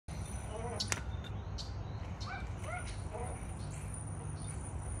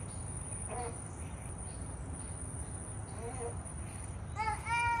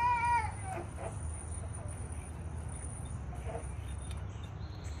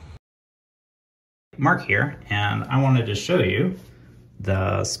Mark here, and I wanted to show you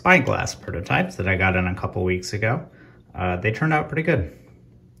the Spyglass prototypes that I got in a couple weeks ago. They turned out pretty good.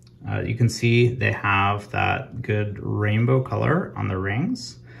 You can see they have that good rainbow color on the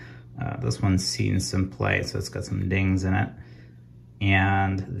rings. This one's seen some play, so it's got some dings in it.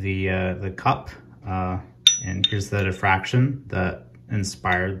 And the cup, and here's the diffraction that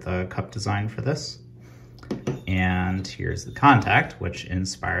inspired the cup design for this. And here's the contact, which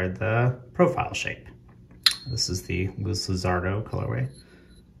inspired the profile shape. This is the Luz Lizardo colorway.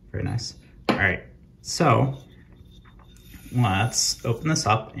 Very nice. All right, so let's open this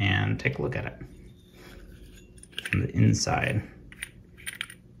up and take a look at it from the inside.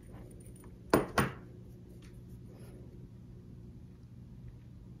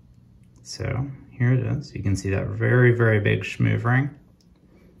 So here it is. You can see that very, very big schmoove ring.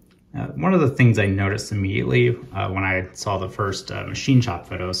 One of the things I noticed immediately when I saw the first machine shop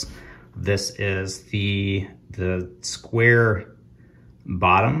photos, this is the square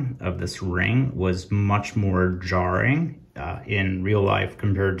bottom of this ring was much more jarring in real life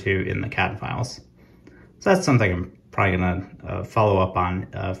compared to in the CAD files. So that's something I'm probably gonna follow up on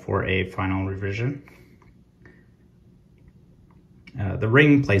for a final revision. The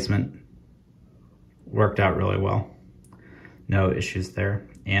ring placement worked out really well. No issues there.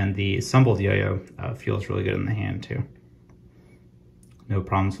 And the assembled yo-yo feels really good in the hand too. No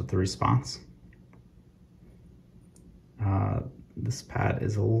problems with the response. This pad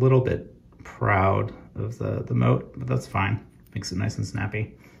is a little bit proud of the moat, but that's fine. Makes it nice and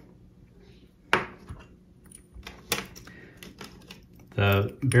snappy.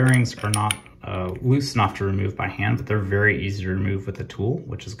 The bearings are not loose enough to remove by hand, but they're very easy to remove with a tool,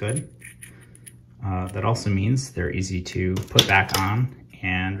 which is good. That also means they're easy to put back on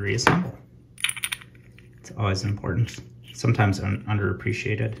and reassemble. It's always important, sometimes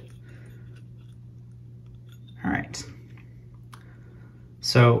underappreciated. All right.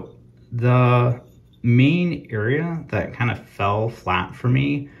 So the main area that kind of fell flat for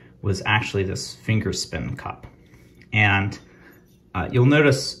me was actually this finger spin cup. And you'll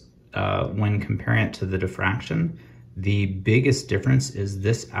notice when comparing it to the diffraction, the biggest difference is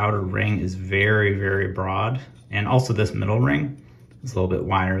this outer ring is very, very broad. And also this middle ring is a little bit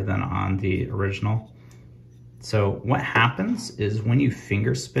wider than on the original. So what happens is when you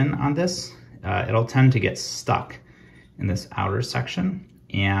finger spin on this, it'll tend to get stuck in this outer section.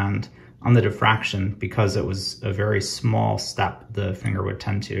 And on the diffraction, because it was a very small step, the finger would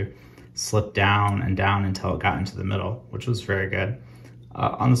tend to slip down and down until it got into the middle, which was very good.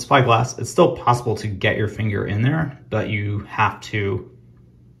 On the Spyglass, it's still possible to get your finger in there, but you have to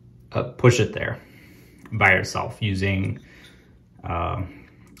push it there by yourself using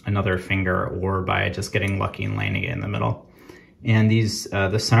another finger or by just getting lucky and landing it in the middle. And these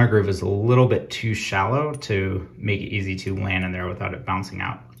the center groove is a little bit too shallow to make it easy to land in there without it bouncing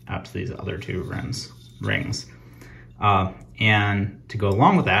out to these other two rings. And to go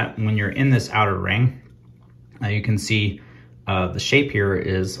along with that, when you're in this outer ring, you can see the shape here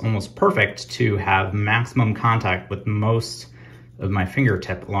is almost perfect to have maximum contact with most of my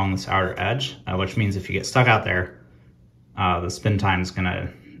fingertip along this outer edge, which means if you get stuck out there, the spin time is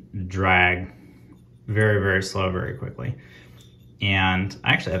gonna drag very, very slow, very quickly. And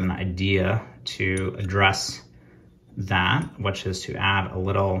I actually have an idea to address that, which is to add a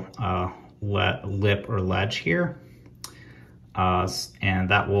little lip or ledge here. And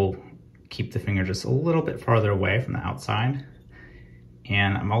that will keep the finger just a little bit farther away from the outside.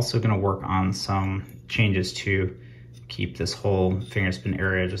 And I'm also gonna work on some changes to keep this whole finger spin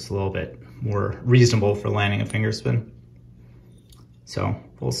area just a little bit more reasonable for landing a finger spin. So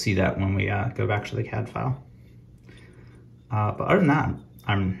we'll see that when we go back to the CAD file. But other than that,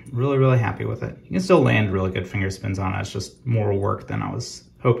 I'm really, really happy with it. You can still land really good finger spins on it. It's just more work than I was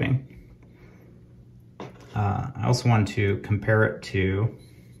hoping. I also wanted to compare it to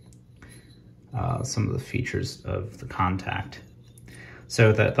some of the features of the contact.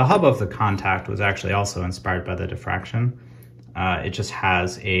 So the hub of the contact was actually also inspired by the diffraction. It just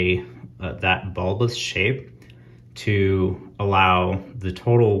has that bulbous shape to allow the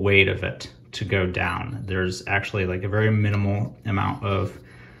total weight of it to go down. There's actually like a very minimal amount of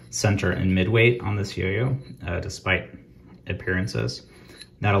center and mid weight on this yo-yo, despite appearances.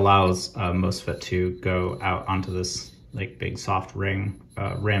 That allows most of it to go out onto this like big soft rim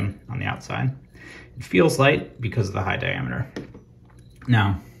on the outside. It feels light because of the high diameter.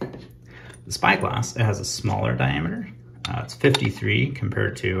 Now, the Spyglass, it has a smaller diameter. It's 53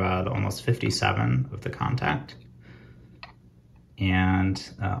 compared to the almost 57 of the contact. And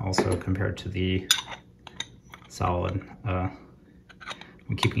also compared to the solid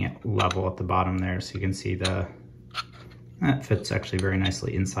I'm keeping it level at the bottom there so you can see that fits actually very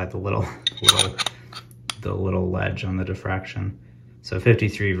nicely inside the little ledge on the diffraction. So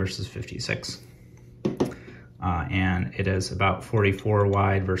 53 versus 56. And it is about 44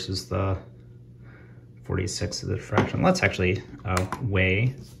 wide versus the 46 of the diffraction. Let's actually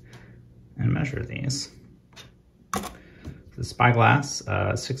weigh and measure these. The Spyglass,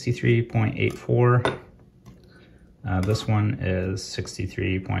 63.84. This one is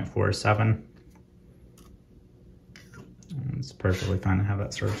 63.47. It's perfectly fine to have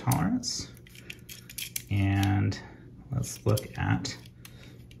that sort of tolerance. And let's look at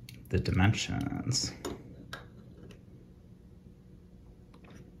the dimensions.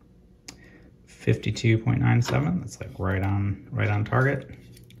 52.97, that's like right on target.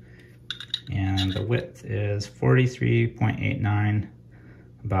 And the width is 43.89,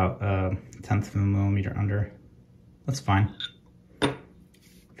 about a 1/10 of a millimeter under. That's fine.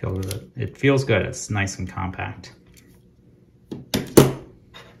 It feels good. It's nice and compact.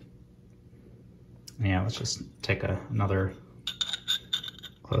 Yeah, let's just take another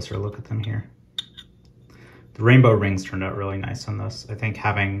closer look at them here. The rainbow rings turned out really nice on this. I think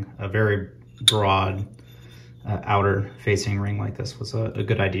having a very broad outer facing ring like this was a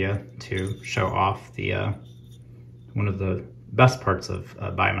good idea to show off the one of the best parts of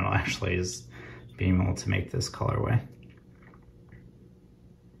bimetal actually is being able to make this colorway.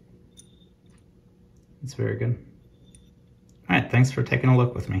 It's very good. All right, thanks for taking a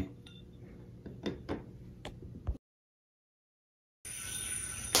look with me.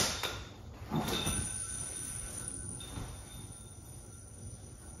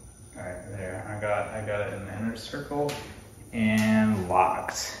 All right, there, I got it in the inner circle and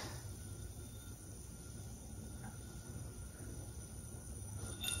locked.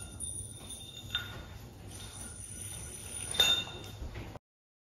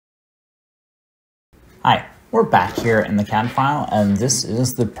 Hi, we're back here in the CAD file, and this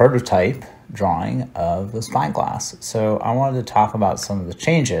is the prototype drawing of the Spyglass. So I wanted to talk about some of the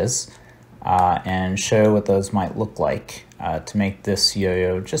changes and show what those might look like to make this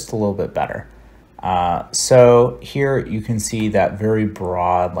yo-yo just a little bit better. So here you can see that very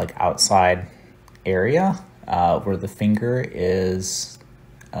broad, like outside area where the finger is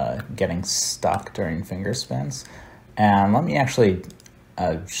getting stuck during finger spins. And let me actually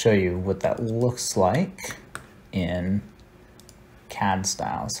show you what that looks like in CAD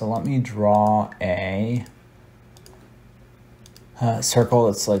style. So let me draw a circle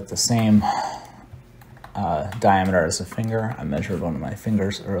that's like the same diameter as a finger. I measured one of my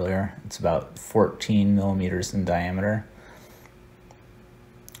fingers earlier. It's about 14 millimeters in diameter.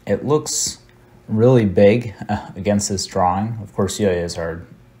 It looks really big against this drawing. Of course, yo-yos are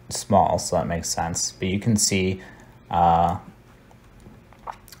small, so that makes sense. But you can see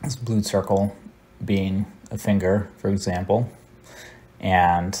this blue circle being a finger, for example.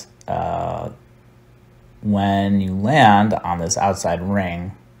 And when you land on this outside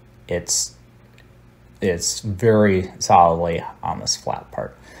ring, it's very solidly on this flat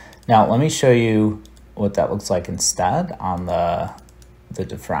part. Now, let me show you what that looks like instead on the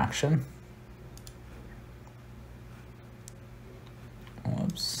diffraction.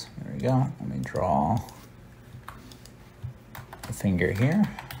 Whoops, there we go. Let me draw a finger here.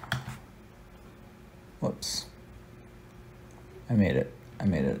 Whoops. I made it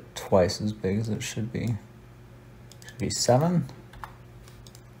twice as big as it should be. Should be 7.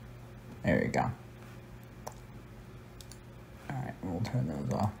 There you go. All right, we'll turn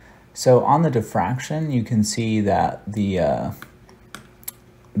those off. So on the diffraction, you can see that the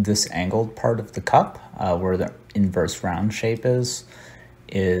this angled part of the cup, where the inverse round shape is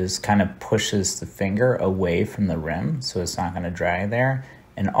kind of pushes the finger away from the rim, so it's not going to drag there.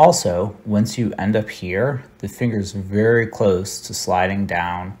 And also, once you end up here, the finger's very close to sliding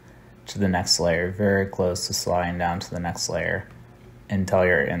down to the next layer, very close to sliding down to the next layer until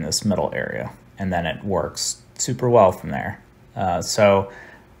you're in this middle area. And then it works super well from there. On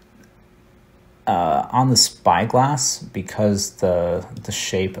the Spyglass, because the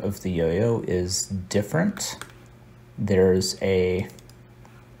shape of the yo-yo is different, there's a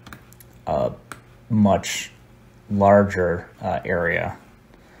much larger area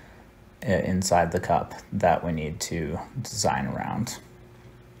inside the cup that we need to design around.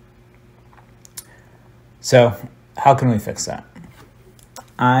 So how can we fix that?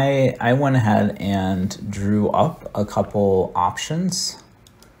 I went ahead and drew up a couple options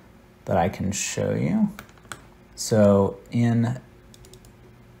that I can show you. So in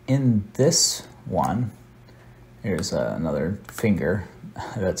this one, here's another finger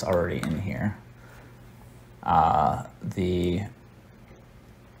that's already in here.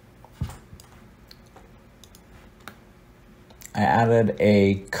 I added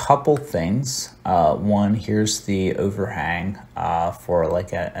a couple things. One, here's the overhang for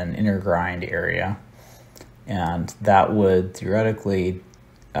like an inner grind area. And that would theoretically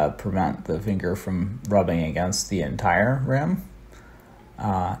prevent the finger from rubbing against the entire rim.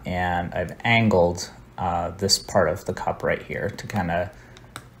 And I've angled this part of the cup right here to kind of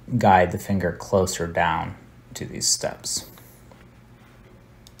guide the finger closer down to these steps.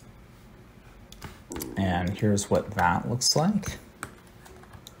 And here's what that looks like.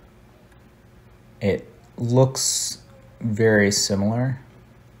 It looks very similar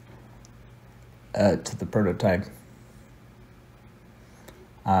to the prototype.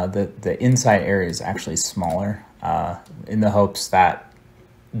 The inside area is actually smaller in the hopes that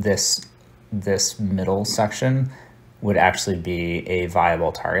this middle section would actually be a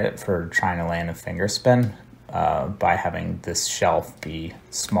viable target for trying to land a finger spin by having this shelf be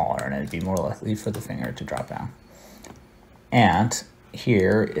smaller, and it'd be more likely for the finger to drop down. And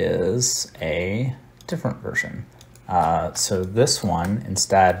here is a different version. So this one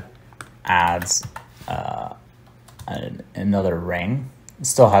instead adds another ring. It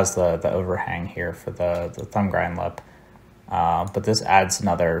still has the overhang here for the thumb grind lip, but this adds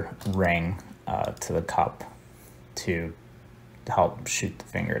another ring to the cup to help shoot the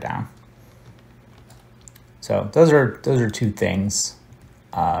finger down. So those are two things,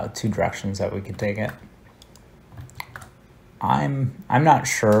 two directions that we could take it. I'm not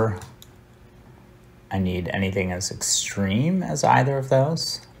sure I need anything as extreme as either of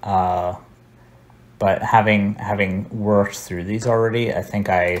those, but having worked through these already, I think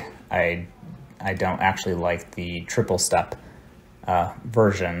I don't actually like the triple step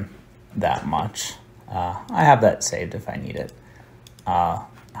version that much. I have that saved if I need it.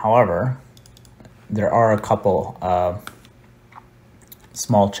 However, there are a couple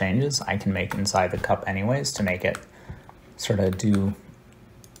small changes I can make inside the cup anyways to make it sort of do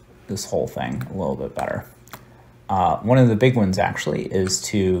this whole thing a little bit better. One of the big ones actually is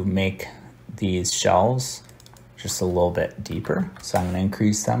to make these shelves just a little bit deeper. So I'm going to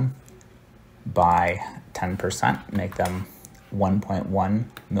increase them by 10%, make them 1.1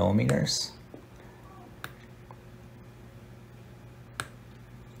 millimeters.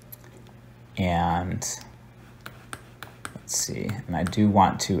 And let's see, and I do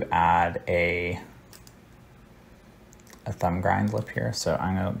want to add a thumb grind lip here, so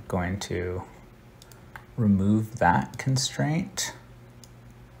I'm going to remove that constraint.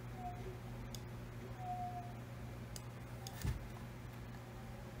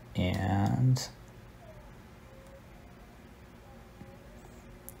 And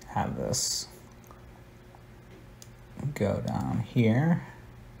have this go down here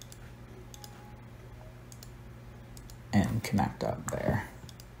and connect up there.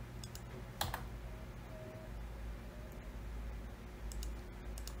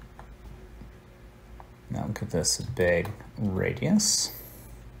 Now give this a big radius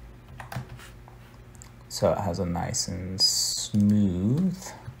so it has a nice and smooth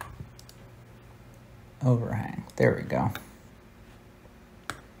overhang. There we go.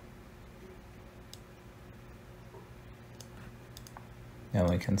 Then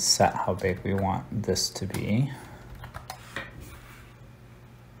we can set how big we want this to be.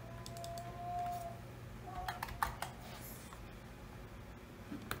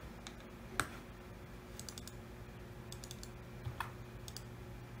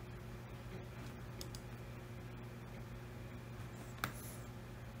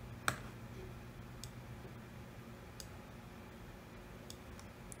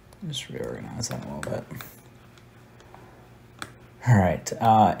 Just reorganize that a little bit. All right,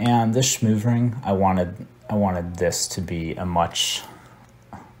 and this schmooze ring, I wanted this to be a much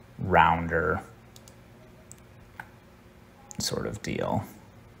rounder sort of deal.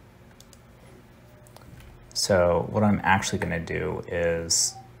 So what I'm actually going to do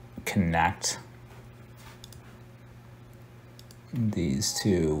is connect these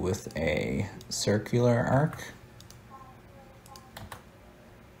two with a circular arc.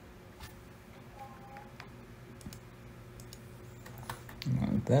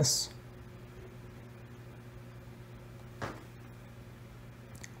 Like this.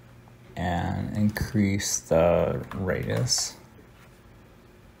 And increase the radius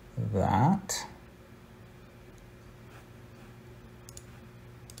of that.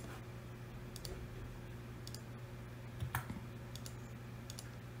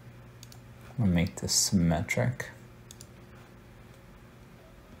 I'm gonna make this symmetric.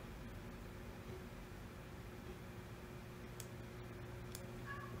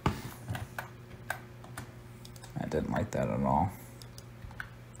 I didn't like that at all.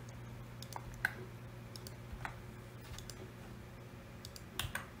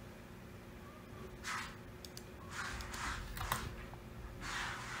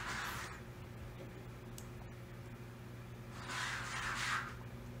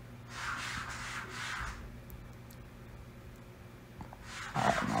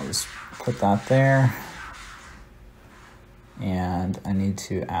 just put that there. And I need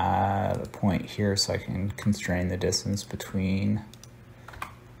to add a point here so I can constrain the distance between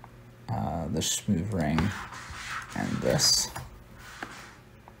the smooth ring and this.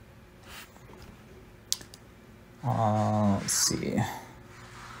 Let's see.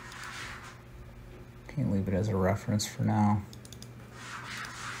 Can you leave it as a reference for now?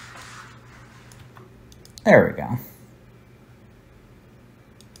 There we go.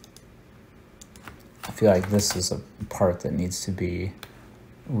 I feel like this is a part that needs to be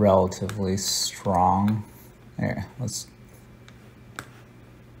relatively strong. There, let's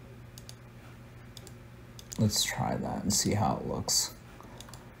try that and see how it looks.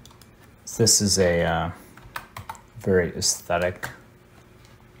 This is a very aesthetic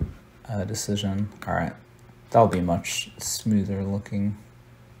decision. All right, that'll be much smoother looking.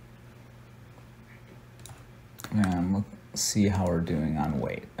 And let's see how we're doing on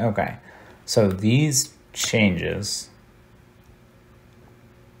weight. Okay, so these changes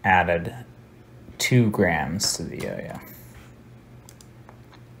added 2 grams to the yo-yo.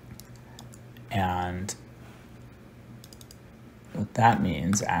 And what that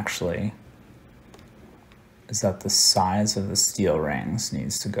means actually is that the size of the steel rings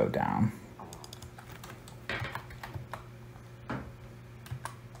needs to go down.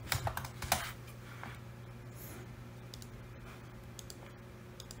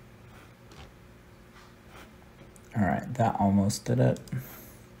 All right, that almost did it.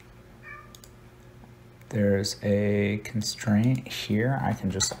 There's a constraint here. I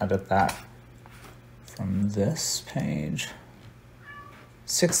can just edit that from this page.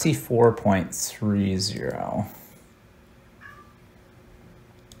 64.30.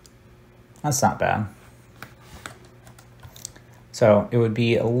 That's not bad. So it would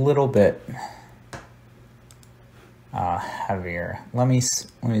be a little bit heavier. Let me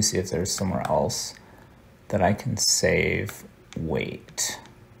see if there's somewhere else that I can save weight.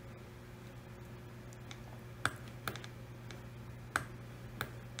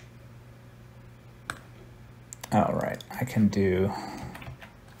 All right, I can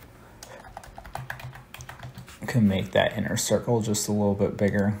make that inner circle just a little bit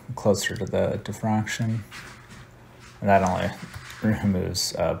bigger, closer to the diffraction. And that only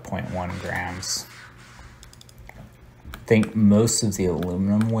removes 0.1 grams. I think most of the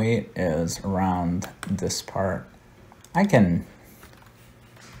aluminum weight is around this part. I can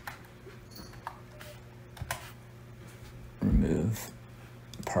remove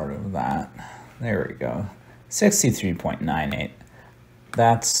part of that. There we go. 63.98.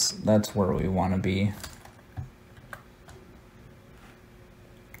 That's where we want to be.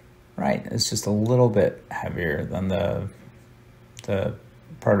 Right, it's just a little bit heavier than the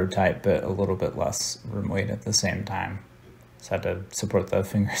prototype, but a little bit less room weight at the same time. Just had to support the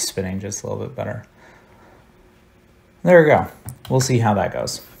finger spinning just a little bit better. There we go. We'll see how that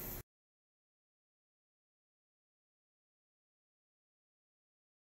goes.